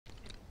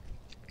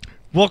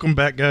Welcome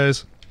back,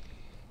 guys.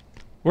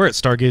 We're at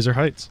Stargazer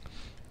Heights.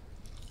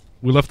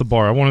 We left the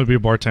bar. I wanted to be a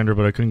bartender,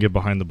 but I couldn't get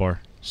behind the bar.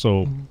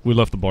 So we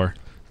left the bar.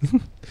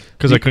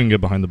 Because I couldn't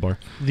get behind the bar.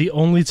 The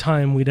only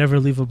time we'd ever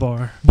leave a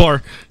bar.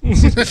 Bar. Every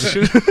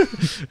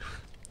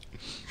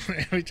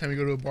time you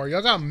go to a bar,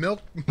 y'all got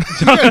milk?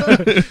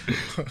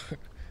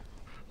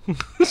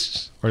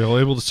 Are y'all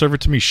able to serve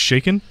it to me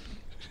shaken?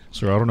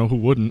 Sir, I don't know who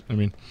wouldn't. I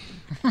mean...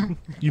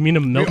 You mean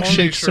a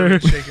milkshake, sir?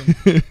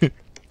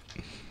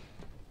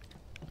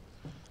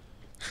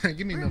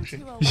 Give me a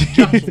milkshake.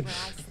 Jostled.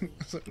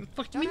 What the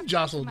fuck do you mean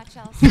jostled?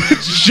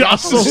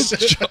 Jostled.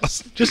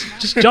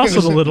 Just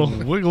jostled a little.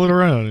 Wiggle it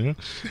around, you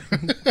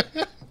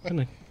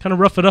know? Kind of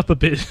rough it up a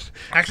bit.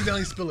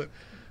 Accidentally spill it.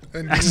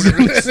 And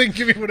then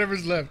give me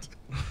whatever's left.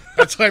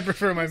 That's why I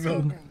prefer my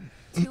milk.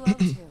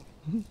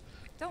 202.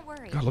 Don't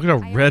worry. God, look at how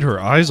red her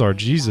eyes are.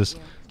 Jesus.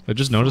 I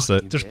just noticed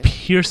that. They're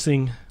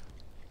piercing.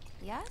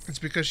 Yes? It's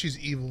because she's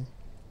evil.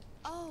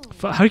 Oh,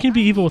 How can you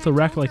be evil with a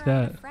rack like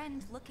that?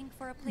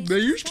 They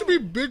used to be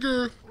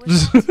bigger.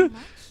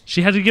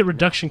 She had to get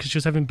reduction because she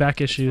was having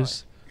back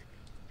issues.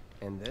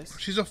 And this?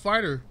 She's a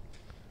fighter.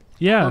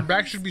 Yeah. Her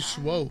back should be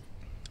swole.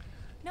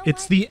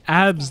 It's the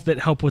abs that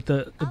help with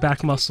the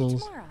back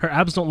muscles. Her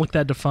abs don't look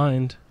that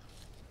defined.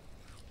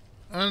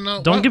 I don't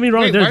know. Don't get me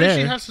wrong, they're why does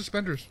she there. have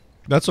suspenders?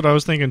 That's what I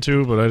was thinking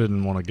too, but I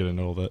didn't want to get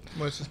into all that.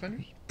 What,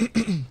 suspenders?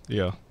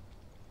 Yeah.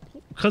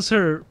 Because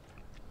her...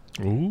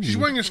 Ooh. She's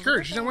wearing a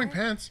skirt. She's not wearing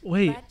pants.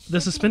 Wait, the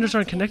suspenders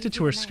aren't connected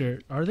to her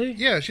skirt, are they?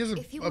 Yeah, she has a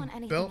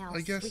belt, I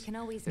guess.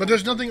 But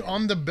there's nothing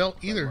on the belt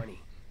either.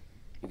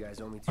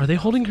 Are they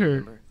holding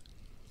her...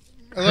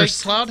 Like,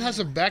 Cloud has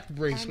a back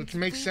brace, which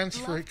makes sense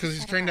for because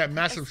he's carrying that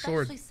massive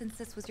sword.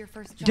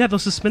 Yeah,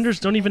 those suspenders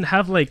don't even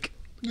have, like...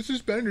 The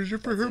suspenders are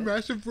for her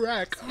massive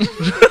rack.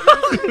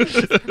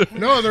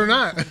 No, they're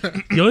not.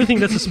 The only thing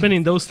that's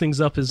suspending those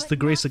things up is the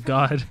grace of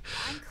God.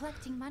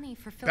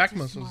 Back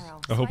muscles.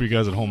 I hope you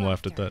guys at home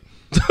laughed at that.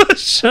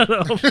 Shut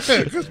up.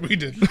 Because we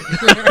did. Of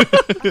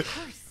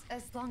course,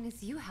 as long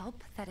as you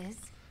help, that is.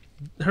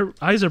 Her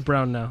eyes are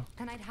brown now.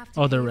 And I'd have to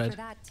Oh, they're pay red. for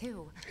that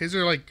too. His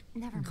are like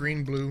Never mind.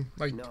 green-blue,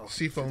 like No,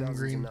 seafoam 2000's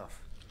green.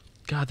 enough.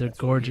 God, they're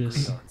That's what we agreed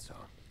gorgeous. on, so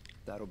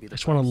that'll be I the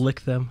just want to price.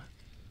 lick them.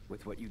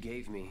 With what you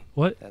gave me.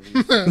 What? At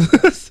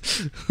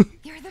least.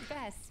 You're the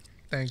best.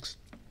 Thanks.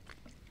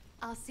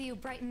 I'll see you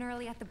bright and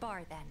early at the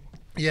bar then.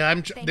 Yeah,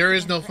 there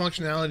is no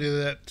functionality to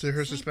that to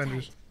her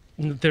suspenders.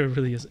 There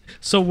really isn't.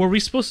 So were we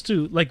supposed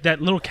to, like,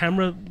 that little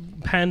camera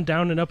pan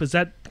down and up, is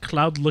that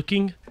Cloud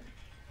looking?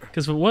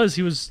 Because if it was,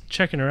 he was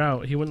checking her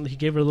out. He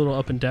gave her a little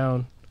up and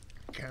down.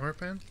 Camera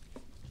pan?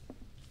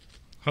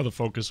 How the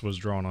focus was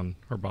drawn on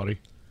her body.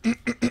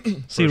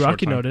 See, a short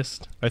Rocky time.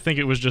 noticed. I think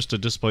it was just to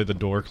display the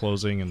door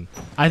closing and...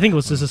 I think it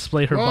was to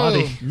display her Whoa.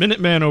 body.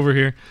 Minuteman over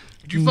here.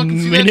 Did you fucking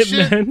see that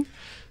shit? Minuteman.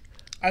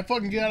 I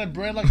fucking get out of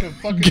bread like a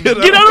fucking... Get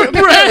out of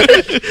bread!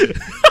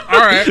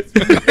 Alright.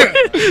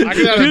 I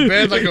get out of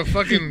bed like a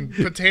fucking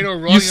potato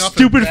rolling You off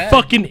stupid a bag.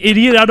 fucking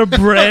idiot out of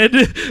bread.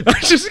 I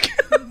just...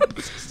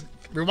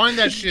 Rewind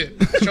that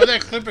shit. Show that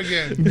clip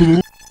again.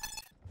 Can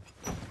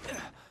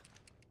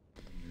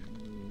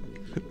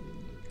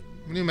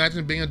you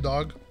imagine being a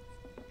dog?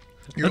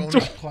 You're owning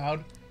a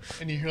Cloud,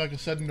 and you hear like a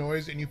sudden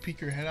noise, and you peek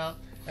your head out,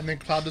 and then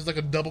Cloud does like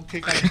a double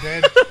kick out of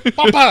bed.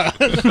 Papa!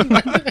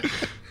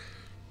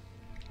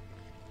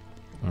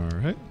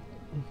 Alright.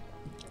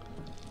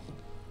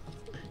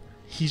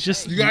 He's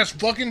just... You guys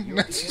fucking...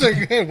 That's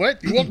like, hey,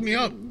 what? You woke me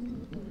up.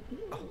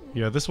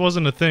 Yeah, this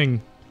wasn't a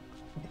thing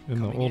in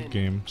the old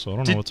game, so I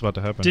don't know what's about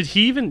to happen. Did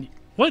he even...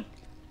 What?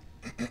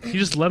 He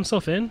just let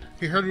himself in?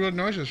 He heard weird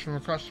noises from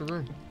across the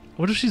room.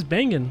 What if she's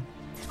banging?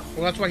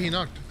 Well, that's why he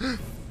knocked.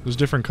 There's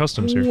different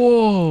customs here.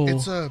 Whoa.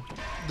 It's the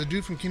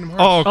dude from Kingdom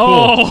Hearts.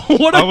 Oh, cool. Oh,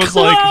 what a I was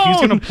like, he's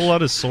clown! gonna pull out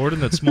his sword in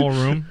that small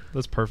room.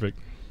 That's perfect.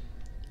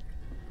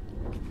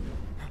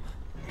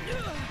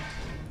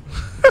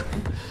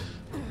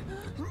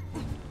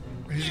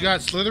 He's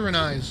got Slytherin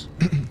eyes.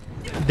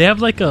 They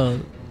have like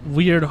a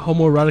weird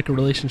homoerotic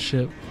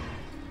relationship.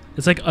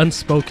 It's like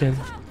unspoken.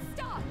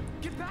 Stop!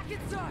 Get back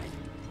inside!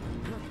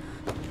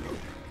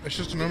 It's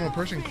just a normal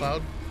person,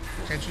 Cloud.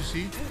 Can't you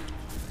see?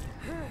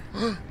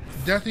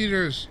 Death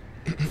Eaters.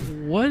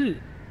 What is...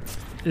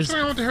 What's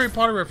going on with the Harry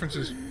Potter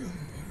references?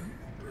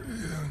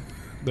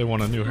 They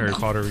want a new Harry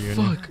Potter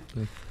reunion.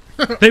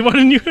 Fuck. They want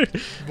a new...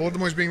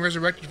 Voldemort's being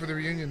resurrected for the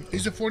reunion.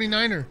 He's a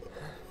 49er.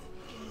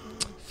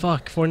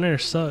 Fuck,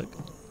 49ers suck.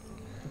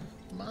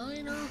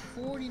 Minor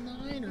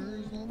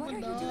 49ers. Oh, What my are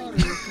you daughter.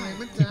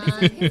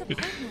 doing? Clementine.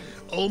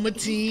 Oh,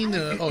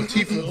 Matina. Oh,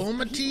 Tifa. Oh,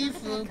 That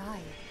Matifa. guy.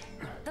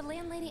 The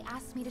landlady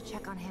asked me to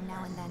check on him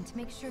now and then to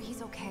make sure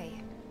he's okay.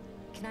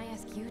 Can I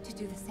ask you to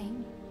do the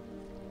same?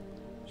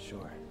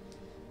 Sure.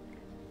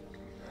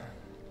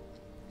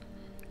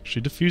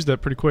 She diffused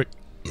that pretty quick.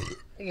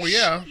 Oh,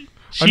 yeah.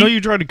 I know you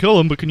tried to kill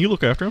him, but can you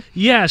look after him?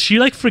 Yeah, she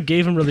like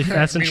forgave him really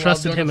fast and Meanwhile,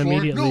 trusted on him the floor,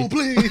 immediately. No,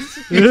 please.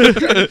 You're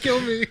trying to kill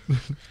me.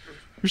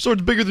 Your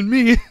sword's bigger than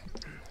me.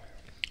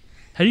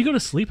 How do you go to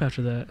sleep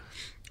after that?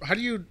 How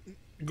do you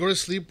go to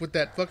sleep with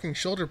that fucking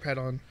shoulder pad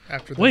on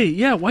after that. Wait,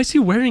 yeah, why is he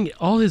wearing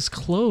all his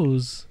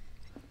clothes?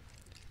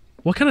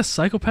 What kind of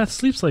psychopath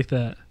sleeps like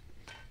that?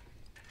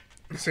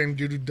 The same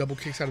dude who double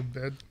kicks out of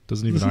bed.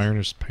 Doesn't even iron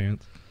his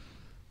pants.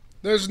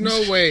 There's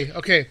no way.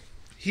 Okay,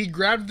 he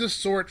grabbed the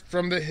sword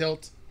from the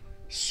hilt,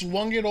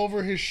 swung it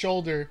over his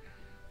shoulder,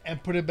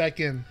 and put it back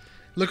in.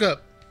 Look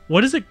up.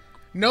 What is it?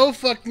 No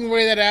fucking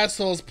way that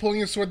asshole is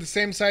pulling a sword the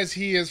same size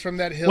he is from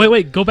that hilt.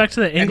 Wait, go back to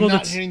the angle not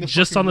that's hitting the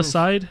just fucking on the roof.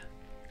 side.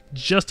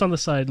 Just on the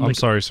side. I'm like-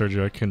 sorry,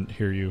 Sergio. I couldn't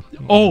hear you.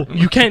 Oh,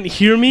 you can't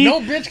hear me? No,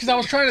 bitch, because I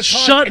was trying to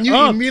talk Shut and you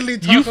up. immediately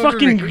talk You over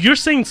fucking, me. you're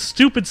saying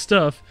stupid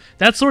stuff.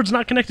 That sword's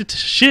not connected to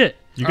shit.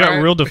 You got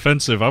Alright. real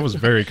defensive. I was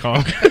very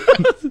calm.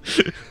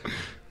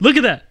 Look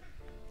at that.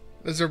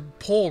 There's a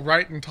pole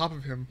right on top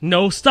of him.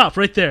 No, stop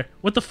right there.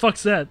 What the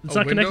fuck's that? It's A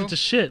not connected window? to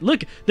shit.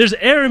 Look, there's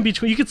air in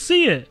between. You can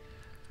see it.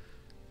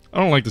 I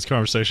don't like this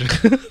conversation.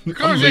 The I'm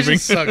conversation leaving.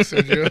 sucks,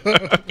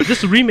 Sergio.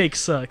 This remake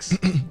sucks.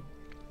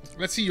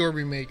 Let's see your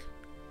remake.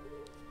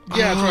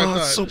 Yeah, that's what I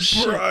thought.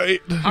 So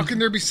bright. How can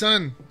there be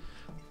sun?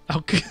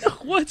 Okay.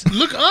 What?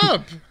 Look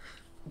up!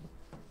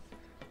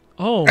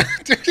 Oh,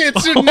 It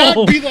should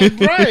not be that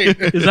bright.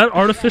 is that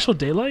artificial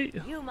daylight?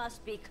 You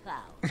must be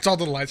Cloud. It's all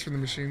the lights from the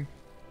machine.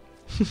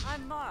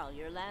 I'm Marl,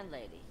 your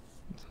landlady.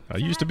 I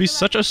used to be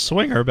such a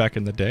swinger back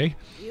in the day.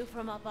 You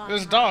from up on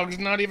This high? dog's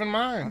not even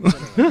mine. Out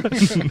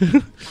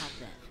then.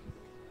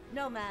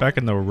 No matter. Back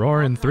in the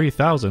roaring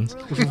 3000s.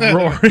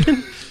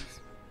 Roaring.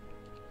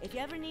 If you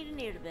ever need an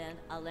ear to bend,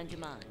 I'll lend you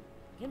mine.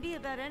 Can be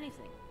about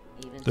anything.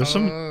 Even There's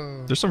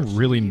Oh. some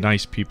really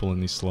nice people in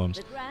these slums.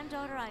 the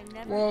granddaughter I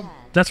never Well, had.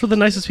 That's what the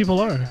nicest people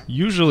are.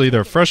 Usually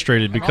they're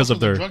frustrated because Also of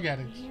the their drug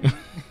addict.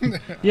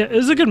 Yeah,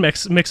 it's a good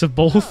mix of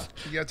both.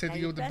 You gotta take Now the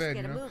you go to best bed,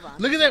 get you a know? move on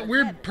Look at before that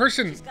weird bed.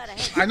 person. She's got a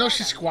head I know start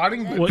she's there.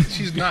 squatting, but What?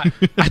 she's not.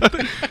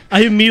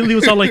 I immediately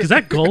was all like, "Is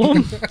that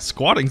Golem?"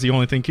 Squatting's the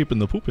only thing keeping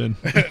the poop in.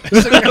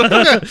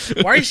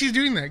 Why is she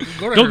doing that?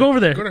 Go to her. Go over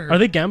there. Go to her. Are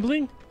they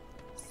gambling?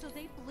 So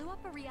they blew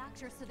up a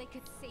reactor so they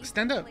could save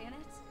Stand the up. planet?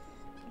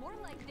 More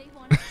like they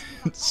wanted to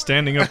be the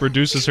Standing up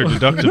reduces her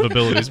deductive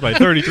abilities by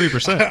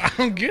 33%. I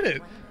don't get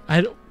it.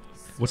 I don't,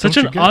 What such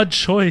don't an you get? odd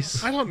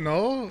choice. I don't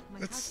know. My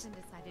That's husband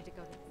decided to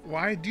go to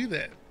why do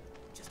that.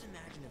 Just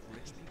imagine if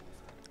rich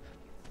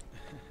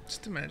people.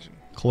 Just imagine.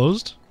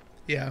 Closed?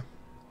 Yeah.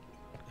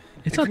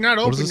 It's If not you're not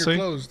What open, does it you're say?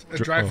 closed. A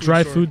Dr- dry oh. food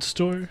dry store. food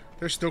store.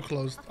 They're still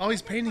closed. Oh,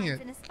 he's painting it.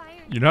 and aspired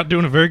You're not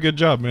doing a very good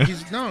job, man.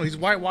 He's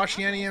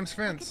whitewashing Annie M's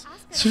fence.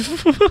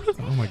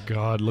 Oh my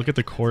god, look at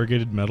the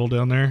corrugated metal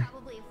down there.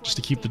 Just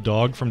to keep the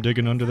dog from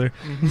digging under there.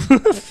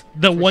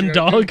 The one you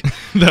gotta dog.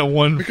 That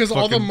one. Because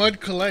all the fucking- mud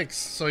collects,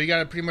 so you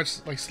gotta pretty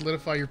much like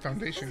solidify your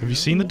foundation. Have you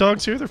seen the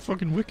dogs here? They're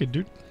fucking wicked,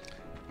 dude.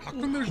 How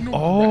come there's no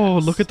Oh,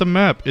 rats? look at the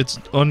map. It's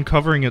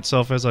uncovering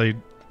itself as I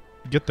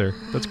get there.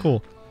 That's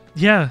cool.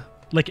 Yeah,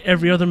 like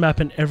every other map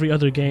in every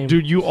other game.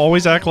 Dude, you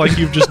always act like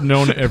you've just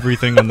known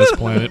everything on this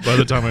planet by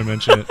the time I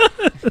mention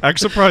it. Act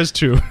surprised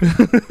too.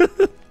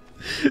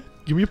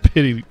 Give me a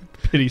pity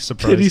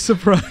surprise. Pity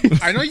surprise.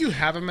 I know you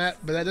have a map,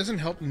 but that doesn't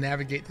help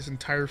navigate this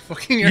entire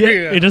fucking Yeah,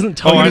 area. it doesn't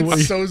tell Oh, you I- what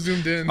It's so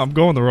zoomed in. I'm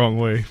going the wrong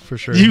way for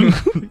sure.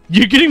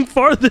 you're getting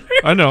farther.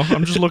 I know.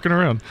 I'm just looking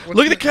around. What's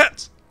Look at the that?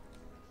 cats.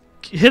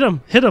 Hit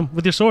him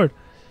with your sword.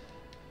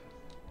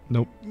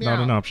 Nope, not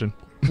Meow. an option.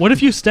 What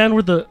if you stand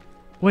where the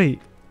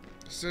wait?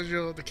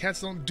 Sergio, the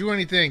cats don't do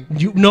anything.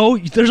 You no,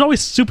 there's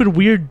always stupid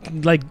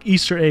weird like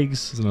Easter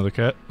eggs. There's another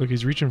cat. Look,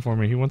 he's reaching for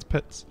me. He wants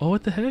pets. Oh,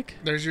 what the heck?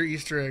 There's your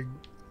Easter egg.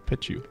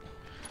 Pet you.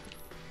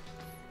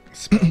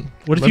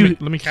 What if Let you? me,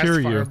 let me Cast cure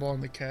you. fireball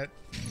on the cat.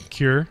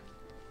 Cure.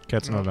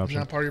 Cat's No, not an it's option.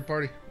 not part of your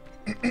party.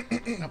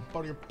 Not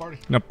part of your party.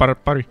 No,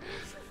 party.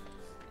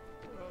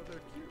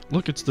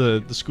 Look, it's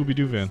the Scooby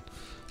Doo van.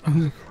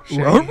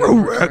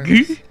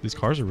 Shaggy. These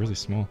cars are really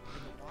small.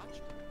 But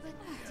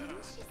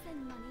didn't she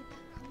send money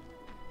back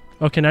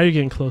home? Okay, now you're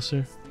getting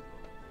closer.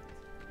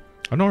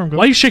 I know where I'm going.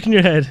 Why are you shaking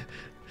your head?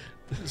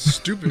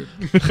 Stupid.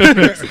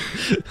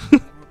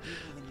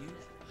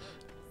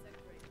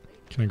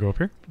 Can I go up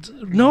here?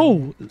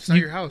 No. It's not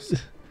your house.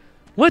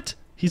 What?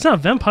 He's not a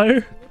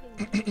vampire.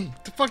 What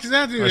the fuck does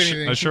that have to do with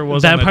anything? I sure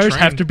was. on that Vampires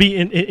have train. to be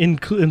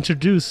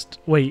introduced.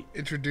 Wait,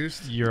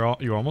 Introduced. You're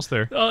almost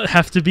there.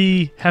 have to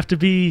be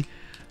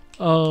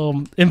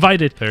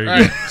invited. There you All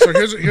go. right,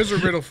 so here's a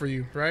riddle for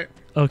you, right?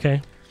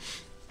 Okay.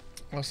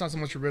 Well, it's not so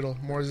much a riddle.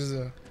 More as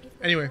a.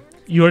 Anyway,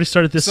 You already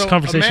started this so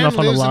conversation a man off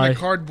on a lives lie. in a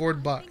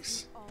cardboard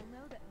box,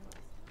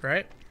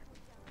 right?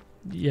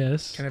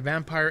 Yes. Can a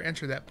vampire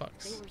enter that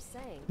box?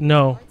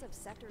 No.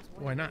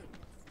 Why not?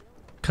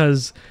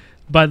 Because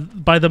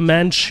by the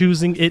man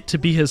choosing it to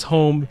be his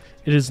home,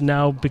 it has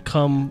now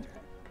become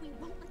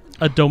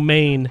a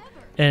domain,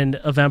 and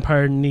a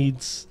vampire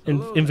needs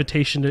an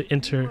invitation to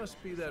enter.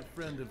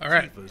 All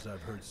right.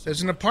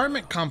 There's an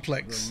apartment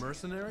complex.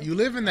 You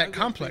live in that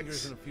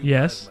complex.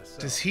 Yes.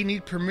 Does he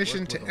need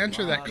permission to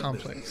enter that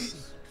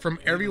complex from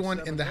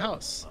everyone in the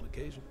house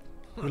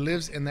who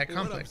lives in that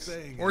complex,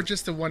 or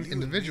just the one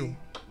individual?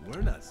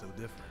 We're not so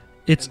different.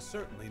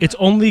 It's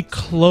only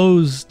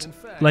closed.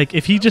 Like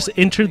if he just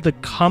entered the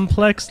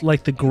complex,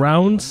 like the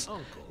grounds,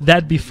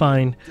 that'd be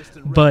fine.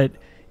 But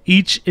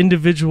each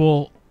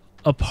individual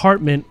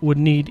apartment would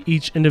need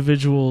each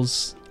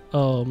individual's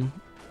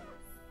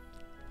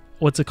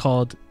what's it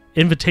called?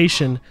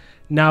 Invitation.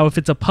 Now, if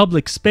it's a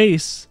public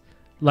space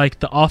like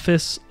the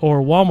office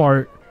or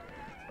Walmart,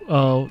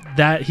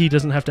 that he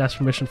doesn't have to ask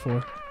permission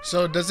for.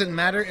 So does it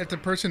matter if the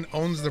person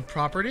owns the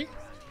property?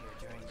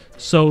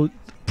 So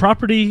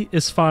property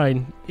is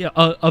fine. Yeah,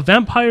 a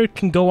vampire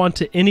can go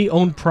onto any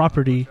owned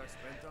property,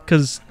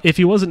 because if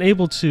he wasn't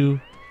able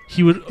to,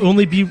 he would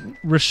only be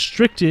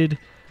restricted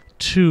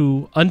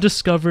to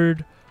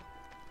undiscovered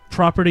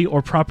property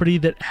or property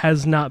that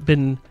has not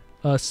been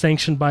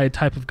sanctioned by a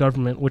type of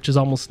government, which is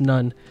almost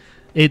none.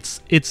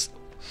 It's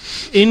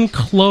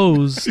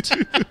enclosed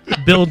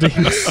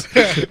buildings.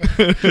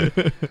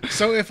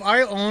 So if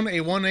I own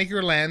a 1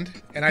 acre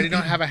land and I do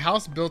not have a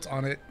house built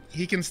on it,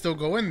 he can still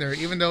go in there,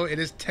 even though it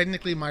is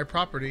technically my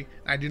property.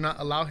 I do not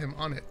allow him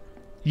on it.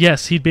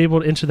 Yes, he'd be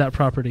able to enter that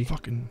property.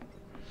 Fucking.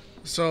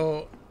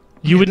 So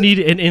You would need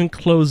an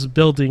enclosed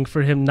building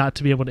for him not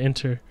to be able to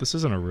enter. This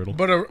isn't a riddle.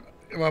 But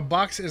a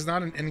box is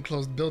not an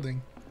enclosed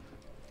building.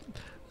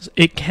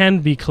 It can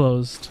be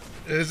closed.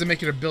 It doesn't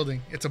make it a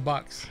building. It's a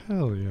box.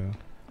 Hell yeah.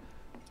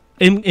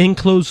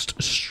 Enclosed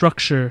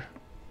structure.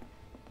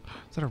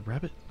 Is that a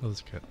rabbit? Oh,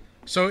 that's a cat.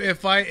 So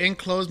if I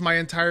enclose my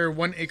entire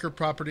 1 acre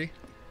property,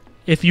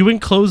 If you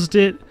enclosed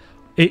it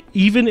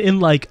even in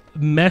like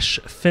mesh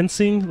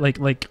fencing,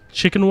 like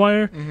chicken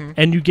wire,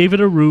 and you gave it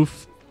a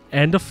roof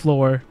and a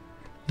floor,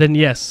 then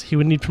yes, he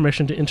would need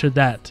permission to enter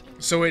that.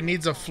 so it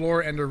needs a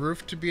floor and a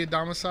roof to be a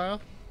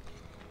domicile?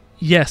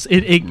 Yes,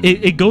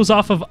 it goes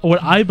off of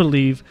what I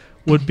believe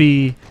would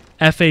be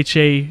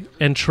FHA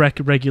and Trek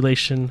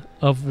regulation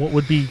of what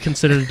would be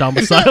considered a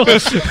domicile.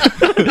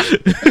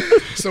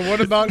 So what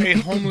about a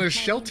homeless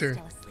shelter?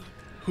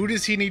 Who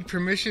does he need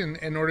permission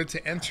in order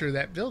to enter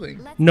that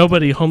building?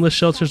 Nobody. Homeless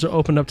shelters are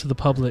open up to the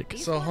public.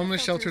 So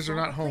homeless shelters are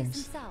not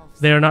homes.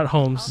 They are not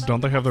homes.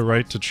 Don't they have the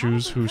right to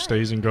choose who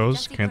stays and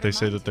goes? Can't they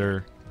say that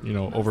they're,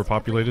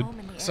 overpopulated?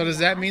 So does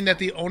that mean that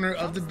the owner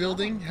of the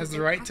building has the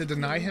right to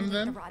deny him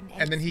then?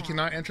 And then he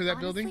cannot enter that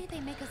building?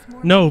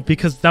 No,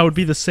 because that would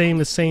be the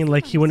same as saying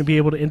like he wouldn't be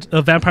able to.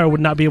 A vampire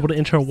would not be able to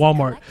enter a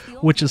Walmart,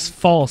 which is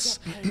false.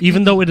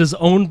 Even though it is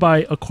owned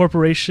by a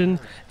corporation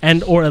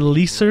and or a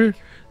leaser,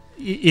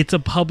 it's a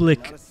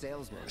public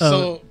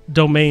So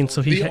domain,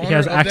 so the he owner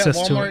has of access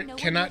that to Walmart it.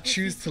 cannot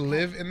choose to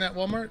live in that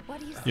Walmart?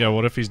 Yeah,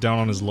 what if he's down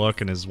on his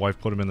luck and his wife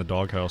put him in the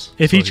doghouse?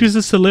 If So he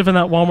chooses to live in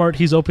that Walmart,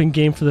 he's open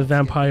game for the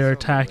vampire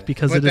attack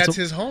because But it is that's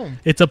his home.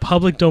 it's a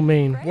public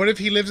domain. What if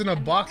he lives in a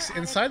box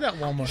inside that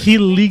Walmart? He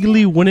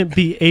legally wouldn't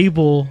be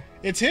able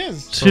It's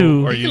his. So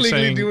to. are He you can legally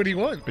saying do what he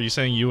wants. Are you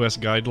saying U.S.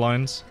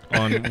 guidelines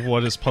on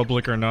what is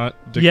public or not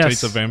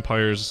dictates Yes. a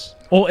vampire's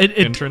Oh, it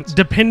entrance?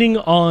 depending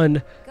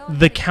on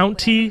the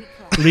county,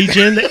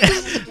 region,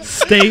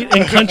 state,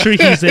 and country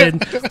he's in,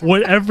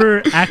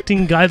 whatever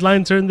acting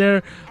guidelines are in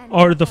there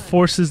are the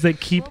forces that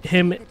keep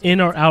him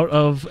in or out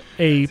of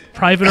a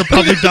private or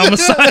public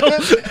domicile.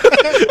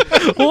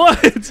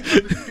 What?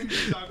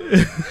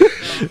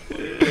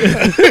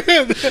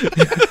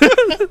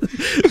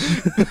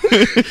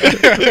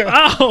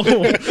 Ow!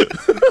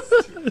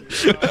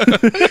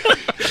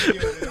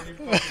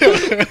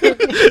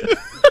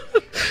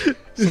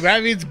 So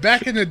that means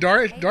back in the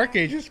dark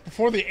ages,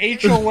 before the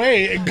HOA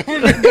and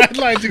government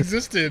guidelines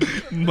existed,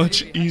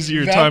 Much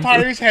easier time.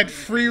 vampires had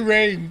free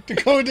reign to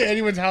go into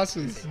anyone's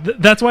houses.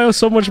 That's why it was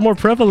so much more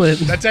prevalent.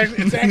 It's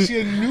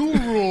actually a new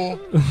rule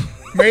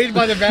made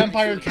by the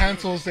Vampire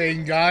Council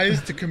saying,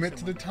 guys, to commit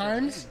to the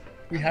times,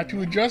 we have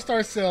to adjust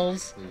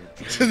ourselves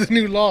to the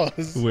new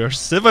laws. We are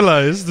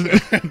civilized.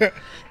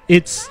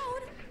 It's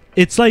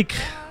like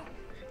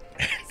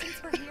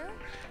Since we're here,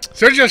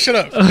 Sergio, shut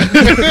up.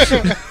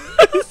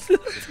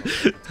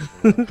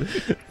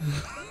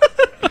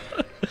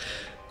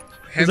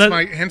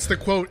 Hence the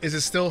quote, is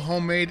it still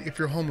homemade if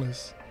you're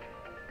homeless?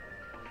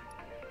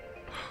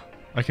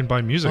 I can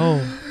buy music.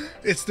 oh.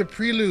 It's the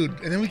prelude,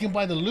 and then we can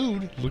buy the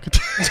lewd. Look at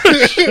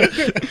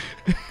that.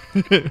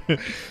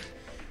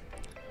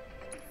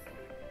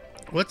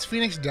 What's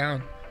Phoenix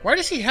Down? Why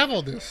does he have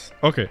all this?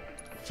 Okay.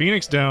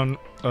 Phoenix Down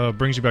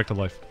brings you back to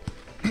life.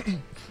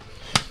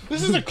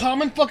 This is a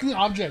common fucking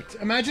object.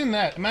 Imagine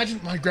that. Imagine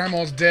my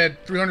grandma's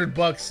dead,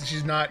 $300, and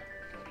she's not.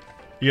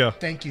 Yeah.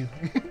 Thank you.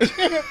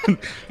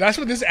 That's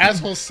what this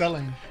asshole's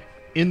selling.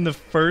 In the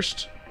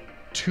first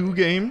 2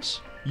 games,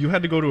 you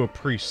had to go to a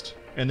priest,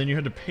 and then you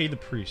had to pay the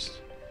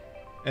priest.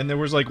 And there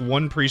was like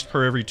 1 priest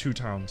per every 2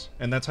 towns,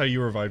 and that's how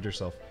you revived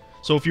yourself.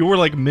 So if you were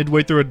like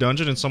midway through a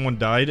dungeon and someone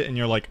died, and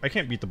you're like, I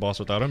can't beat the boss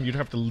without him, you'd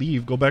have to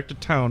leave, go back to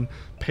town,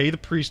 pay the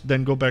priest,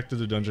 then go back to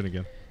the dungeon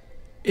again.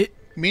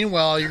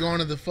 Meanwhile, you're going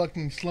to the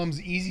fucking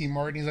Slums Easy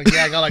Mart, and he's like,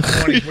 yeah, I got like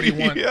 20. What do you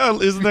want? Yeah,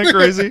 isn't that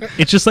crazy?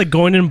 It's just like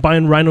going in and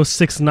buying Rhino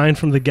 6.9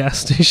 from the gas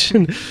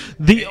station.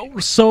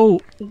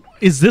 So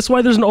is this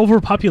why there's an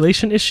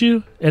overpopulation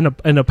issue and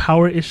a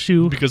power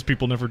issue? Because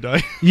people never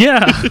die.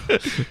 Yeah.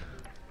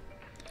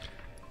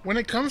 When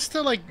it comes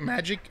to like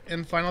magic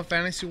in Final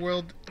Fantasy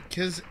World,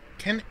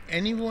 can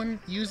anyone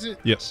use it?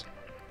 Yes.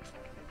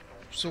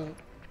 So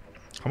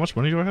How much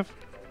money do I have?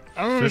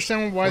 I don't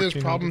understand why there's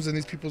 1400. problems in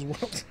these people's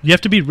worlds. You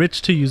have to be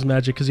rich to use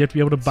magic because you have to be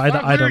able to buy the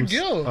 500 items.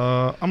 gil.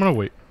 I'm gonna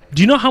wait.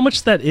 Do you know how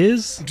much that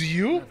is? Do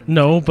you?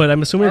 No, but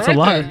I'm assuming it's a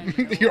lot.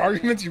 Then. Your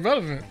argument's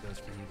irrelevant.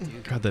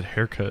 God, that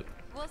haircut.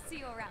 We'll see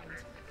you around.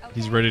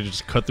 He's ready to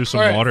just cut through some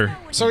All right. water.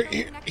 So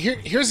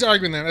here's the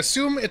argument then.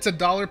 Assume it's a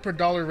dollar per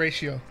dollar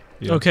ratio.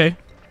 Yeah. Okay.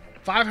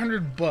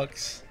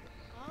 $500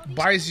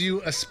 buys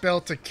you a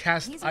spell to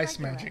cast He's a ice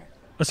regular. magic.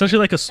 Essentially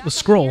like a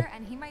scroll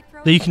And he might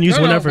throw that you can use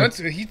whenever. Once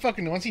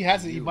he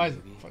has it, he buys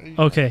it.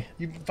 Okay.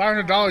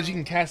 $500 you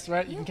can cast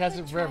right. You can cast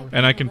it forever.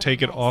 And I can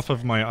take it off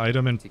of my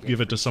item and give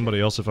it to somebody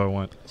else if I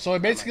want. So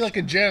it's basically like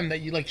a gem that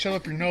you like shove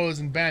up your nose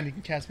and bam, you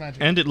can cast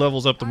magic. And it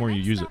levels up the more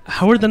you use it.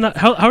 How are they not?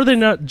 How are they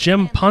not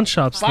gem pawn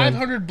shops then?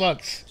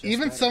 $500.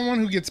 Even someone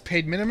who gets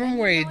paid minimum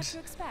wage,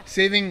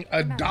 saving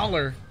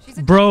 $1.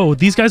 Bro,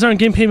 these guys aren't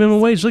getting paid minimum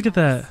wage. Look at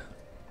that.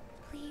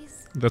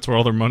 Please. That's where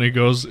all their money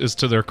goes, is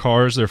to their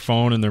cars, their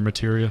phone, and their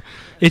materia.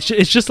 It's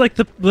just like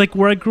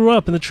where I grew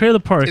up in the trailer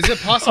park. Is it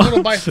possible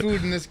to buy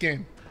food in this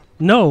game?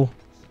 No.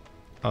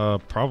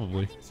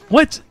 Probably.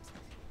 What?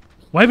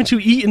 Why haven't you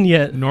eaten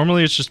yet?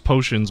 Normally it's just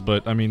potions,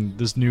 but I mean,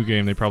 this new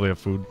game, they probably have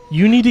food.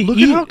 You need to Look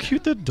eat. at how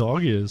cute that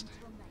dog is.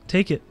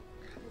 Take it.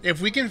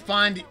 If we can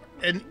find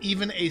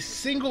even a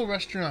single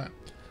restaurant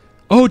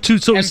Oh,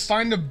 and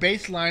find a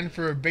baseline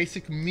for a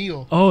basic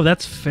meal, oh,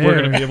 that's fair. We're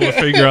going to be able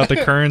to figure out the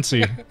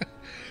currency.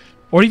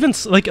 Or even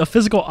like a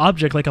physical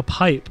object, like a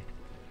pipe.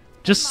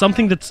 Just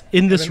something that's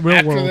in this and real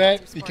after world.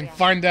 that, you can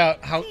find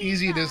out how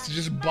easy it is to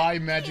just buy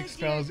magic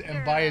spells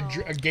and buy a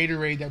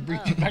Gatorade that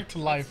brings you back to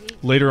life.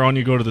 Later on,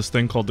 you go to this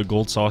thing called the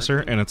Gold Saucer,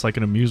 and it's like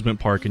an amusement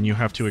park, and you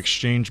have to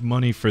exchange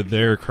money for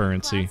their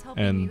currency,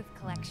 and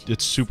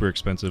it's super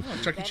expensive.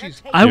 Chuck E.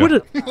 Cheese. I Yeah.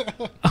 would.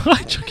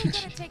 Chuck E.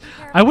 Cheese.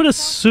 I would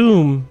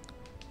assume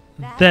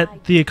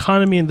that the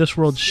economy in this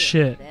world's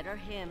shit. Better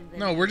him than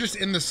No, we're just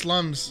in the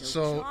slums,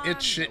 so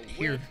it's shit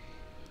here.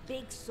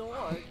 big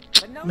sword,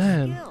 but no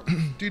Man. skill.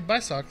 Dude, buy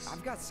socks.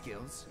 I've got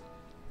skills.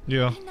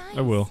 Yeah,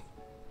 I will.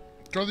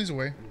 Throw these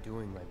away. I'm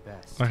doing my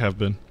best. I have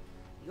been.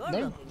 You're No.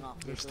 looking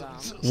awfully strong.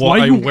 Well, Why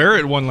I you- wear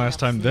it one last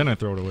time, then I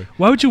throw it away.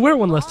 Why would you wear it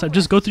one last time?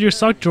 Just go through your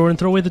sock drawer and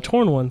throw away the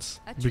torn ones.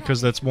 Because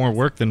that's more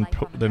work than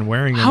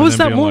wearing them. How and is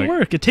then that being more like,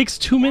 work? It takes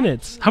 2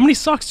 minutes. How many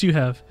socks do you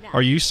have?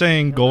 Are you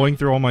saying going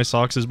through all my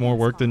socks is more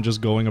work than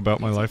just going about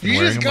my life and You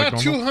wearing just them got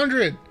like normal?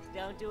 200.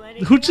 Don't do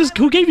anything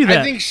Who gave you that?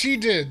 I think she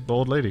did. The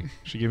old lady.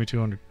 She gave me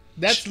 200.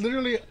 That's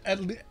literally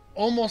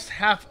almost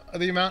half of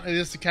the amount it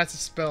is to cast a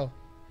spell.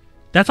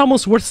 That's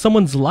almost worth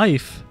someone's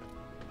life.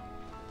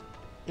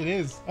 It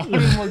is.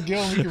 100 more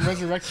gil and we can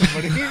resurrect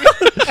somebody.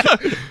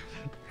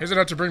 Here's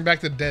enough to bring back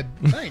the dead.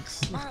 Thanks.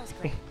 Tomorrow's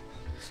great.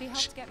 She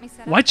helped get me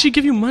set up. Why'd she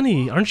give you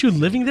money? Aren't you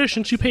living there?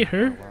 Shouldn't you pay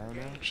her?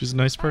 She's a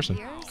nice person.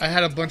 I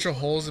had a bunch of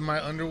holes in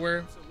my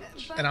underwear,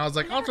 and I was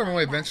like, I'll throw them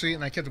away eventually,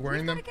 and I kept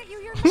wearing them. Get you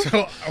your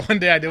So one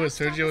day I did what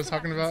Sergio was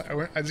talking about.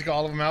 I just got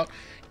all of them out,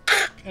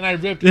 and I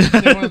ripped. And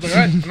everyone was like, all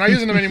right, I'm not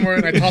using them anymore,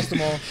 and I tossed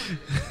them all.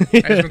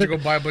 I just went to go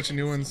buy a bunch of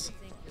new ones.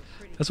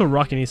 That's what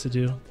Rocky needs to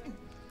do.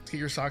 Get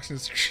your socks and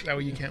that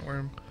way you can't wear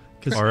them.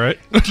 All right.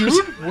 Dude,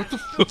 what the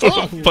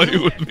fuck? Fight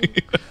with me.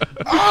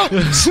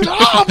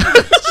 Stop!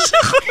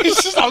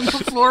 He's just on the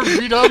floor,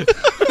 beat up.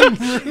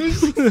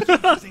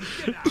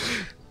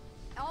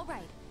 All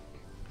right.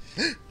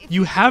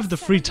 You have the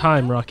free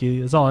time,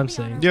 Rocky, is all I'm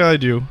saying. Yeah, I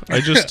do.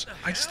 I just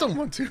don't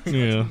want to.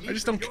 Yeah. I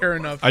just don't care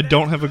enough. I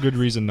don't have a good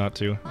reason not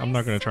to. I'm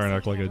not gonna try and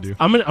act like I do.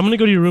 I'm gonna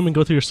go to your room and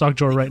go through your sock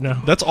drawer right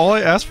now. That's all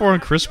I asked for on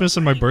Christmas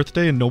and my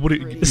birthday, and people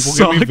give me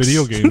Socks.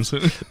 video games.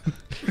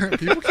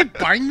 People keep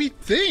buying me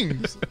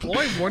things. All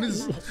I want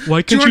is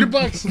Why can't you?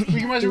 $200. We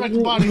can resurrect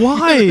the body.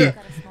 Why? Got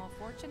a small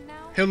fortune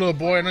now. Hey, little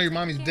boy, I know your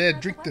mommy's dead.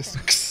 Drink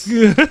this.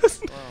 Well,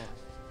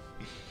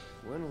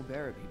 when will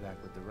Barrett be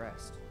back with the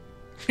rest?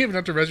 We have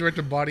enough to resurrect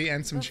a body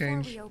and some Before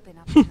change. we open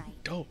up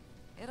tonight, Dope.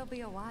 it'll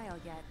be a while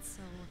yet,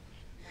 so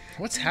What's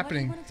what do you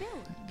happening? want to do?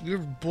 We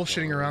were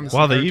bullshitting around this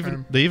Wow, they entire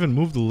time. even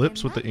moved the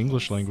lips with the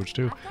English language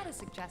too. I've got a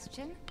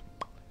suggestion.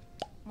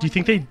 Do you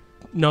think they?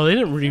 No, they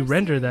didn't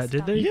re-render that,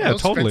 did they? Yeah,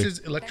 Those totally. fences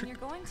Then electric. you're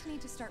going to need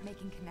to start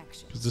making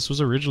connections. Because this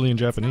was originally in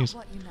Japanese.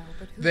 Not what you know,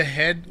 but who The you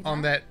head know?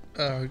 on that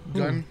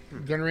gun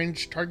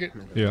range target.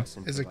 Yeah.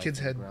 Is a kid's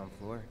head. Ground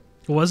floor.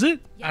 Was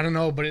it? I don't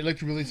know, but it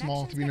looked really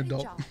small to be an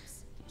Connections adult. get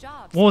you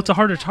jobs. Well, it's a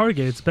harder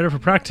target. It's better for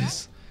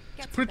practice.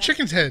 Get Put a better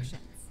chicken's head.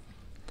 connections.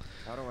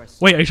 How do I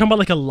Wait, are you talking about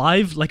like a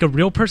live, like a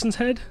real person's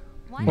head?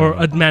 Why Or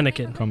not? a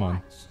mannequin? Come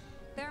on.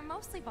 They're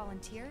mostly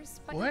volunteers,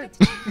 but What?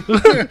 you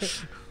get to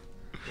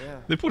Yeah.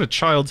 They put a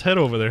child's head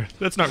over there.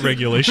 That's not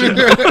regulation.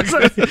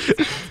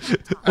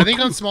 I think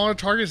on smaller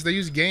targets they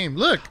use game.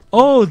 Look,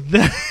 Oh,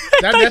 that's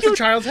that's a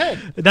child's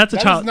head. that's a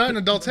That child. is not an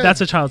adult's head.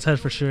 That's a child's head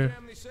for sure.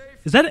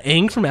 Is that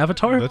Aang from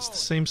Avatar? That's the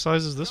same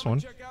size as this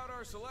one.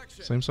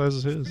 Same size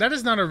as his. That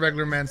is not a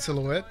regular man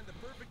silhouette.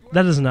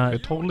 That is not.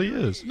 It totally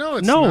is. No,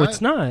 it's No, not.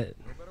 it's not.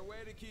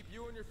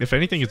 If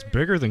anything, it's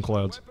bigger than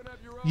Cloud's.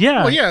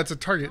 Yeah. Well, yeah, it's a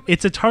target.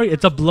 It's a target.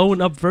 It's a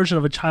blown up version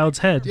of a child's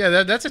head.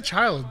 Yeah, that's a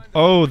child.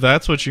 Oh,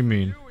 that's what you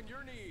mean.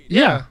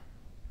 Yeah.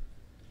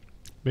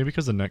 Maybe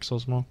because the neck's so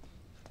small.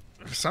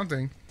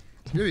 Something.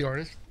 You're the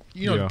artist.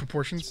 You know the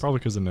proportions. Probably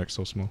because the neck's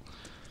so small.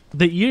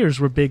 The ears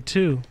were big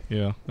too.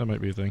 Yeah, that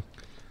might be a thing.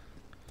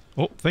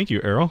 Oh, thank you,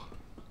 Arrow.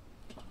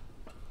 Do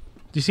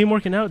you see him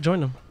working out?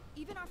 Join him.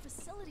 Even our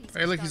facilities.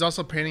 Hey, look, he's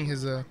also painting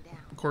his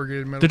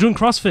corrugated metal. They're doing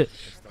CrossFit.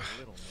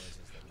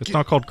 It's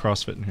not called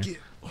CrossFit in here.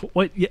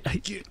 What? Yeah,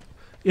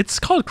 it's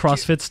called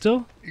CrossFit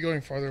still. You're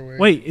going farther away.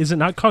 Wait, is it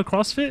not called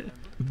CrossFit?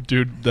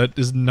 Dude, that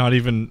is not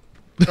even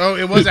Oh,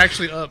 it was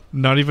actually up.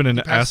 not even an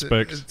Past it.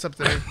 aspect It's up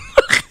there.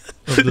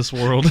 of this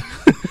world.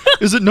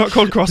 Is it not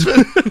called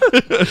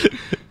CrossFit?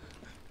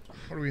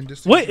 What are we in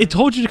distance? Wait, it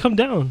told you to come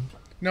down.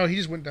 No, he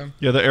just went down.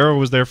 Yeah, the arrow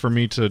was there for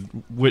me to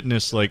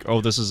witness, like, oh,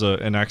 this is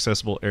an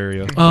accessible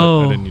area. But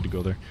Oh. I didn't need to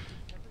go there.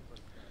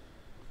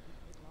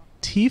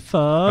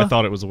 Tifa. I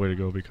thought it was the way to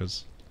go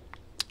because...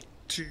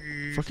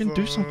 Fucking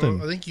do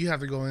something. I think you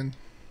have to go in.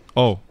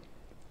 Oh,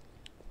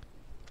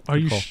 Are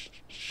you call.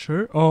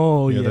 sure?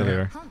 Oh yeah, yeah. there they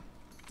are. Huh.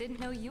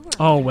 Didn't know you were.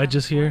 Oh, around. Wedge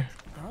is here.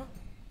 Huh?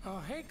 Oh,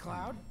 hey,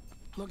 Cloud.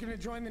 Looking to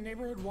join the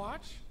neighborhood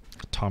watch?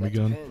 Tommy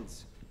gun.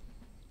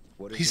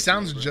 He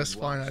sounds just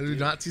fine. I do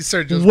not see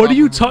Sir just What are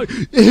you Bob.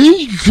 talking?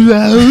 Hey,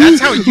 Cloud.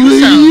 That's how you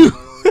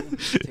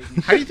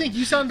sound. How do you think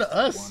you sound to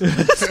us?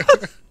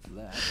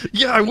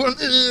 Yeah, I want...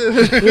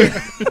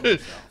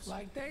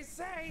 Like they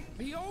say,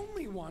 the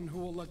only one who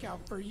will look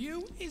out for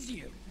you is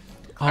you.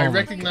 I Oh.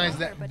 recognize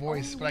that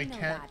voice, but I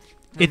can't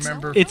It's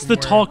remember. it's from the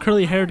where. tall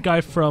curly-haired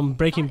guy from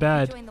Breaking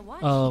Thought if Bad. he joined the watch,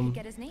 he could Um,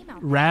 get his name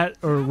out. Rat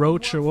or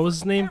Roach or what was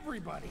his name?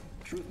 Everybody.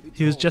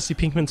 He was Jesse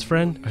Pinkman's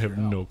friend. I have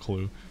no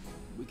clue.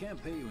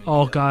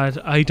 Oh God,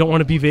 I don't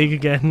want to be vague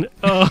again.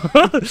 Oh.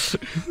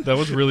 That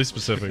was really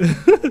specific.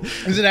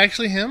 Is it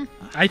actually him?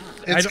 I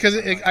It's because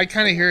I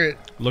kind of hear it.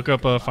 Look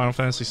up Final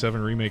Fantasy VII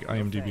Remake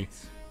IMDb.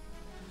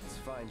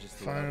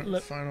 Final.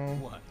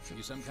 Final...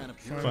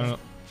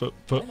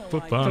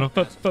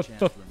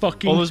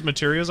 fucking. All those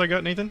materials I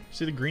got, Nathan?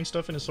 See the green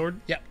stuff in his sword?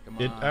 Yeah.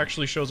 It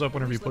actually shows up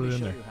whenever you put it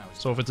in there.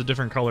 So if it's a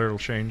different color, it'll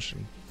change.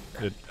 And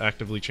it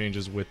actively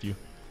changes with you.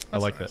 I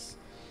like that.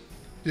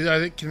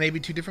 Can they be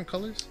two different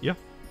colors? Yeah.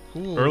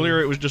 Cool.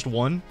 Earlier it was just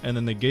one, and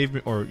then they gave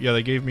me,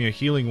 they gave me a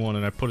healing one,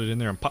 and I put it in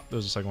there, and pop,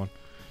 there's a second one.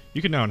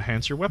 You can now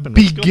enhance your weapon.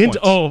 with skill Begin to,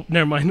 points. oh,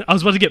 never mind. I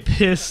was about to get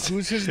pissed.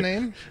 Who's his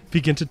name?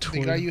 Begin to The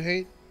twin. guy you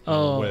hate?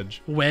 Oh,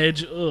 Wedge.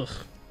 Wedge. Ugh.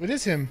 It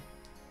is him.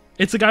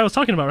 It's the guy I was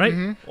talking about,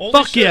 right? Holy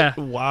Fuck shit. yeah.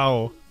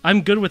 Wow.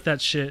 I'm good with that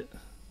shit.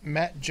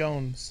 Matt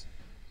Jones.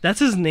 That's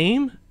his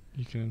name?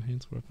 You can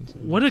enhance weapons.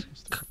 What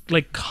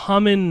a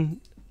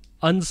common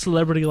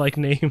uncelebrity like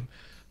name.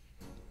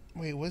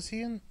 Wait, was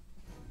he in?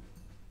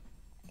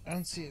 I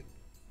don't see it.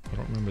 I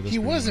don't remember this. He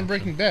being was an in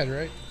Breaking Bad,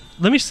 right?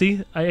 Let me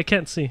see. I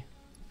can't see.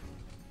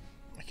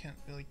 I can't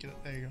really get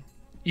it. There you go.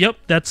 Yep,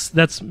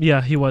 that's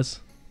yeah, he was.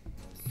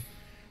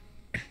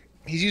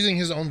 He's using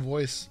his own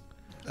voice.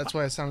 That's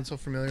why it sounded so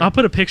familiar. I'll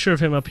put a picture of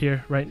him up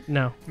here right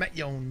now. Matt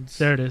Jones.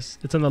 There it is.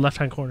 It's in the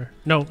left-hand corner.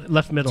 No,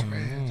 left middle.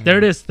 option. There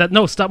it is. That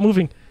no, stop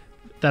moving.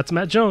 That's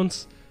Matt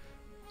Jones.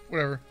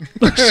 Whatever.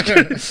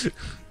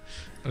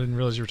 I didn't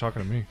realize you were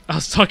talking to me. I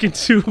was talking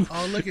to.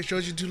 Oh, look, it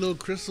shows you two little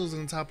crystals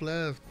in the top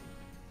left.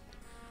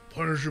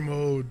 Punisher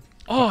mode.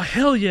 Oh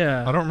hell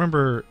yeah! I don't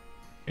remember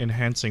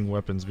enhancing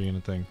weapons being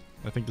a thing.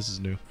 I think this is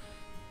new.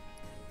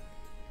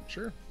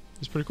 Sure.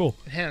 It's pretty cool.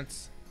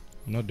 Enhance.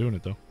 I'm not doing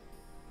it though.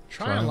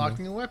 Try Triangle.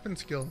 unlocking a weapon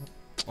skill.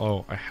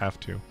 Oh, I have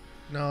to.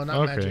 No, not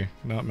Okay, magic.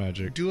 not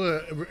magic. Do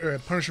a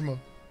Punisher mode.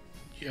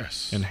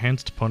 Yes.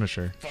 Enhanced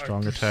Punisher.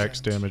 Strong 5%. attacks,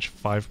 damage,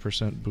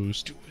 5%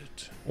 boost. Do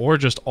it. Or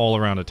just all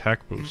around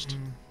attack boost.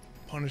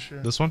 Punisher.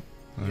 This one?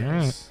 Alright.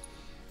 Yes.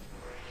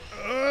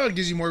 It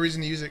gives you more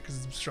reason to use it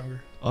because it's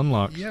stronger.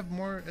 Unlock. You have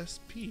more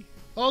SP.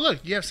 Oh, look,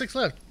 you have 6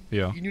 left.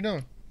 Yeah. You can do that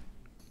one.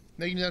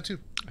 Now you can do that too.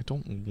 I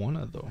don't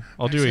wanna though.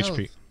 I'll do Max HP.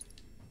 health.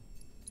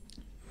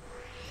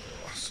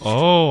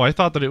 Oh, I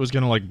thought that it was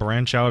gonna like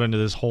branch out into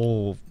this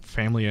whole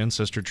family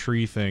ancestor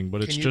tree thing,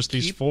 but it's Can you just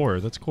these keep- 4.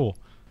 That's cool.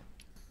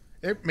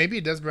 Maybe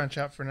it does branch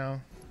out for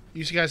now.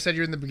 You guys said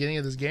you're in the beginning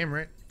of this game,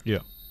 right? Yeah.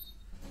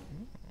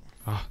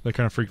 Ah, that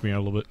kind of freaked me out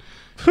a little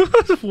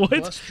bit. What?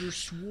 Buster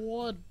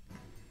Sword.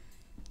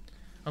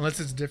 Unless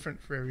it's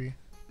different for every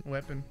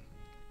weapon.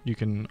 You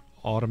can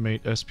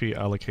automate SP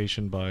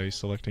allocation by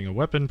selecting a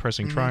weapon,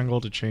 pressing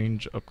triangle to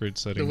change upgrade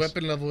settings. The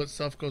weapon level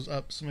itself goes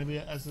up, so maybe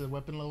as the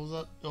weapon levels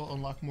up, it'll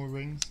unlock more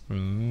rings.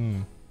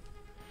 Oh.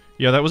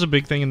 Yeah, that was a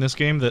big thing in this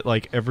game, that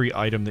like every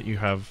item that you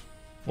have,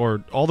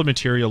 or all the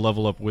material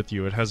level up with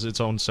you, it has its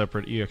own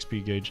separate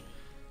EXP gauge.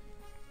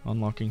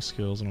 Unlocking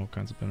skills and all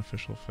kinds of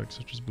beneficial effects,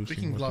 such as We boosting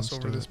can gloss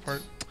weapon over this stats.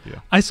 part.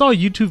 I saw a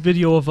YouTube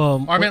video of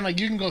Oh, I mean, like,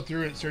 you can go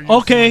through it, sir.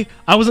 Okay,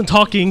 I wasn't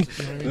talking.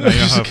 Now you know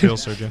how it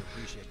feels, Sergio.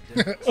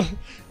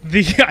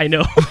 I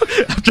know.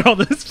 After all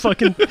this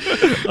fucking,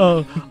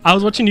 I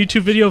was watching a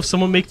YouTube video of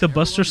someone make the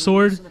Buster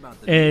Sword,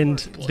 and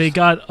they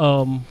got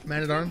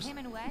Man at Arms? Him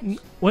and Wedge?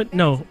 what?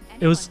 No,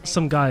 it was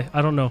some guy.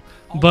 I don't know,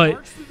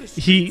 but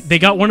they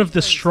got one of the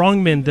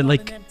strongmen that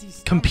like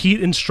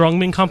compete in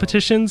strongman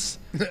competitions,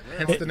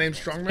 Hence the name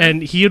Strongman?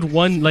 and he had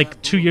won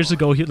like 2 years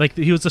ago.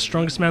 He was the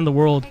strongest man in the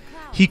world,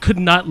 he could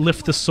not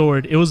lift the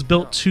sword. It was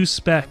built to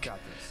spec,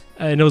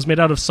 and it was made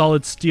out of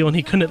solid steel, and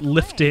he couldn't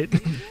lift it.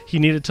 He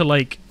needed to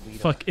like,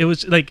 fuck. It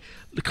was like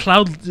the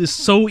Cloud is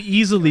so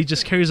easily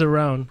just carries it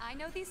around. I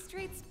know these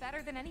streets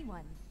better than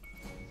anyone.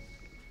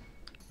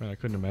 Man, I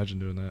couldn't imagine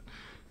doing that.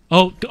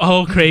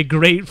 Oh, Craig,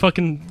 great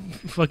fucking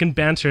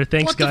banter.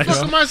 Thanks, What the guys.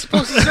 fuck am I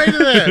supposed to say to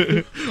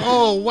that?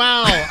 Oh,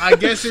 wow. I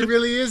guess it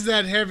really is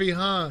that heavy,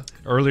 huh?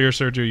 Earlier,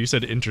 Sergio, you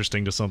said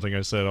interesting to something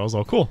I said. I was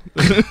all cool.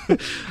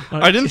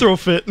 I didn't throw a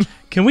fit.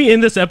 Can we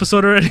end this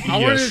episode already? I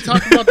wanted to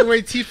talk about the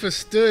way Tifa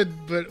stood,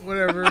 but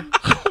whatever.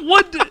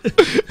 What?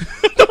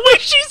 The way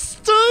she stood.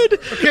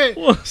 Okay,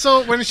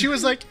 so when she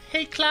was like,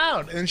 hey,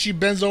 Cloud, and she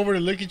bends over to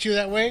look at you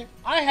that way,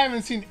 I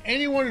haven't seen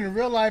anyone in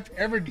real life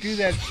ever do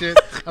that shit,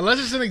 unless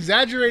it's an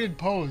exaggerated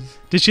pose.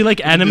 Did she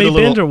like anime little-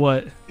 bend or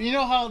what? You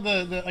know how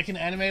the like in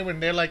anime when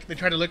they're like, they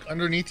try to look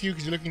underneath you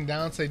because you're looking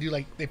down, so they do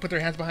like, they put their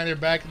hands behind their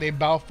back, they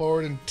bow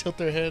forward and tilt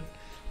their head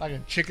like a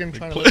chicken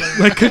trying to look underneath.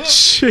 Like a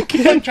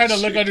chicken? Trying to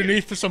look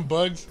underneath for some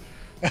bugs.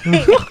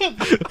 Look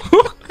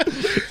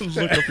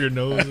up your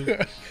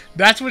nose.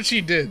 That's what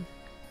she did.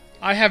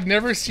 I have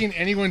never seen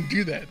anyone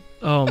do that.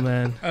 Oh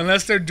man.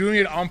 Unless they're doing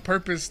it on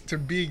purpose to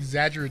be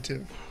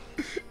exaggerative.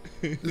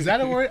 Is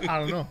that a word? I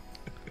don't know.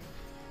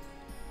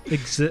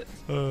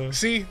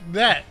 See,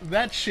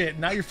 that shit.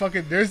 Now you're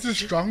fucking. There's this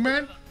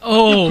strongman.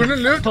 Oh,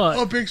 Couldn't lift fuck.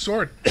 a big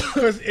sword.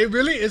 Because it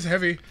really is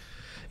heavy.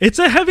 It's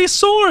a heavy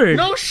sword.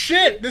 No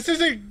shit. This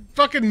isn't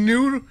fucking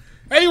new.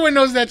 Anyone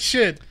knows that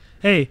shit.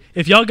 Hey,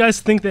 if y'all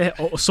guys think that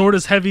sword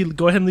is heavy,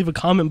 go ahead and leave a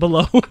comment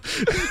below.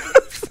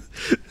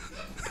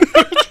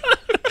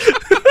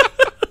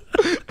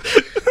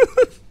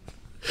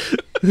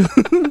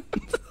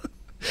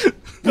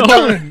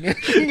 Done.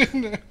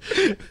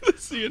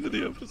 That's the end of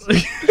the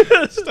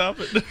episode. Stop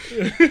it.